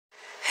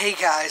Hey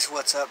guys,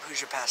 what's up?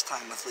 Hoosier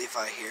Pastime with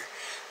Levi here.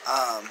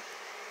 Let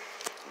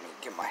me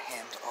get my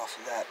hand off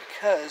of that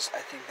because I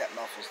think that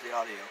muffles the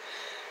audio,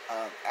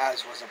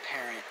 as was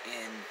apparent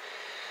in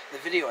the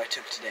video I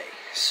took today.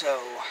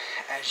 So,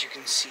 as you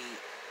can see,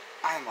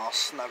 I'm all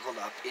snuggled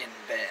up in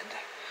bed.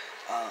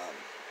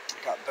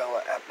 Got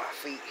Bella at my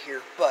feet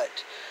here,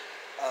 but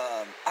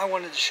I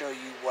wanted to show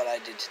you what I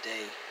did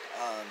today.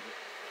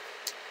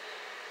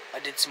 I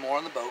did some more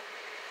on the boat,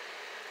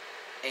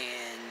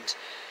 and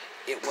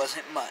it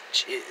wasn't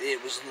much.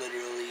 It was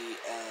literally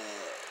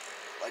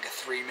like a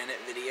 3-minute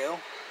video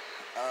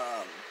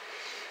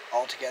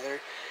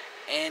altogether,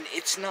 and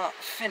it's not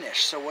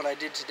finished. So what I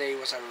did today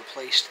was I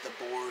replaced the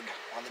board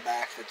on the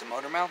back that the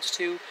motor mounts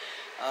to.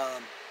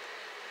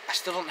 I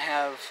still don't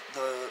have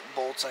the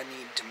bolts I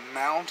need to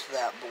mount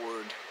that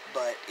board,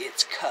 but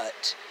it's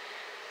cut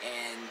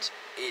and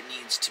it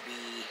needs to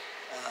be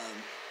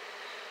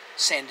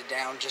sanded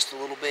down just a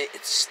little bit.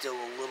 It's still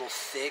a little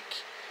thick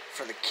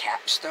for the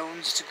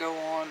capstones to go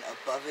on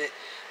above it.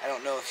 I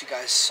don't know if you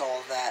guys saw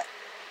that,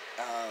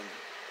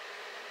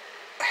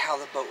 how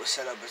the boat was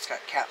set up. It's got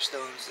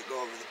capstones that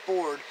go over the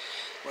board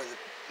where the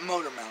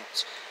motor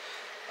mounts,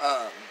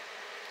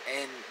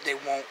 and they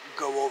won't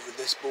go over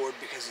this board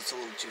because it's a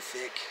little too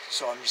thick.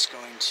 So I'm just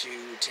going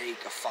to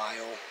take a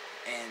file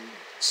and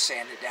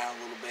sand it down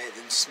a little bit,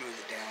 then smooth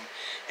it down,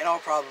 and I'll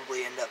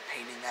probably end up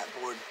painting that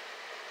board.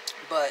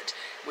 But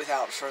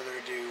without further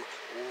ado,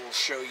 we'll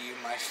show you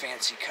my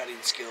fancy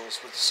cutting skills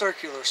with the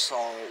circular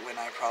saw when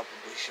I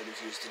probably should have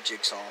used the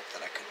jigsaw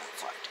that I could not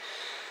find.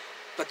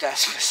 But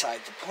that's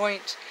beside the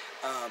point.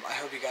 I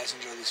hope you guys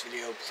enjoy this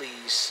video.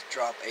 Please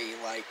drop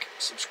a like,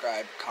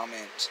 subscribe,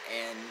 comment,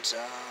 and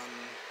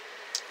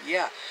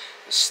yeah,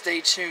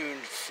 stay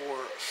tuned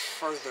for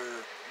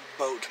further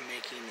boat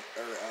making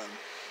or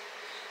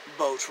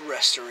boat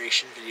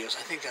restoration videos.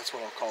 I think that's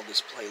what I'll call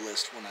this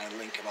playlist when I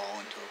link it all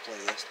into a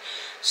playlist.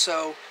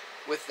 So,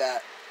 with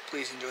that,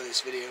 please enjoy this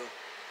video,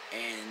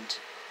 and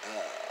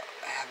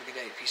have a good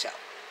day. Peace out.